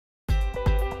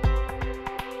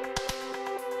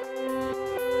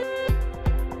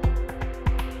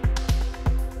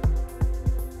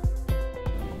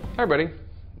Hi everybody,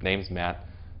 name's Matt,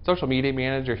 Social Media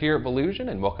Manager here at Volusion,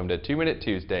 and welcome to 2 Minute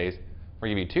Tuesdays, where we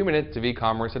give you 2 minutes of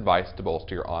e-commerce advice to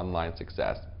bolster your online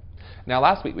success. Now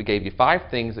last week we gave you 5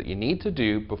 things that you need to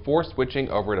do before switching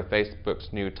over to Facebook's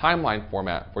new timeline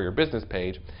format for your business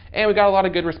page, and we got a lot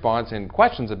of good response and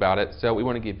questions about it, so we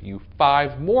want to give you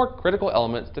 5 more critical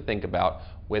elements to think about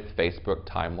with Facebook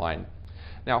Timeline.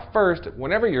 Now first,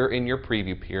 whenever you're in your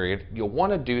preview period, you'll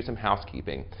want to do some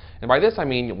housekeeping. And by this I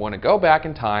mean you want to go back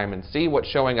in time and see what's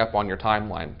showing up on your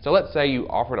timeline. So let's say you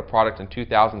offered a product in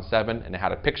 2007 and it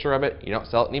had a picture of it, you don't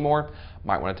sell it anymore,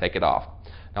 might want to take it off.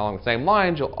 Now along the same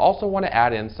lines, you'll also want to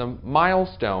add in some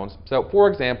milestones. So for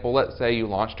example, let's say you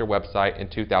launched your website in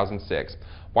 2006.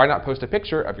 Why not post a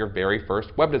picture of your very first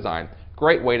web design?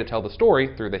 Great way to tell the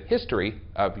story through the history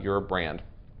of your brand.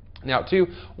 Now too,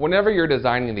 whenever you're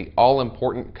designing the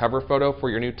all-important cover photo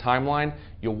for your new timeline,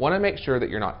 you'll want to make sure that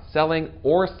you're not selling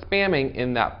or spamming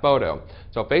in that photo.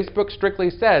 So Facebook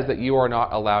strictly says that you are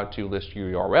not allowed to list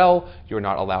your URL, you're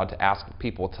not allowed to ask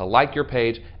people to like your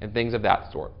page, and things of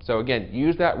that sort. So again,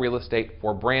 use that real estate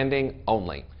for branding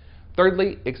only.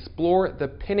 Thirdly, explore the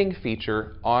pinning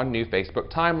feature on new Facebook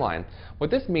Timeline.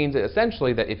 What this means is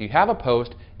essentially that if you have a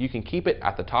post, you can keep it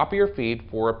at the top of your feed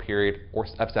for a period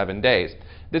of 7 days.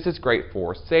 This is great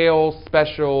for sales,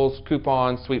 specials,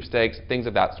 coupons, sweepstakes, things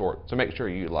of that sort, so make sure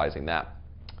you're utilizing that.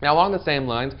 Now along the same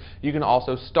lines, you can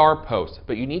also star post,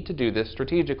 but you need to do this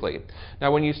strategically.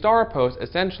 Now when you star a post,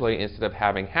 essentially instead of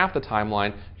having half the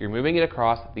timeline, you're moving it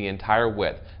across the entire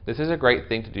width. This is a great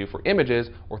thing to do for images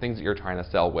or things that you're trying to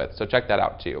sell with, so check that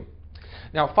out too.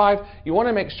 Now 5, you want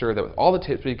to make sure that with all the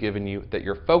tips we've given you that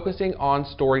you're focusing on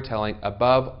storytelling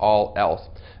above all else.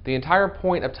 The entire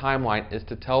point of Timeline is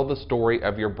to tell the story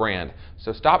of your brand.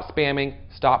 So stop spamming,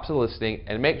 stop soliciting,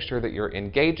 and make sure that you're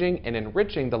engaging and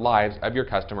enriching the lives of your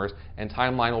customers, and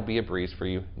Timeline will be a breeze for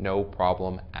you, no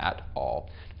problem at all.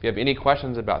 If you have any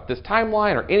questions about this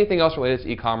timeline or anything else related to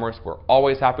e-commerce, we're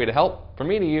always happy to help. From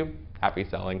me to you, happy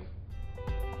selling.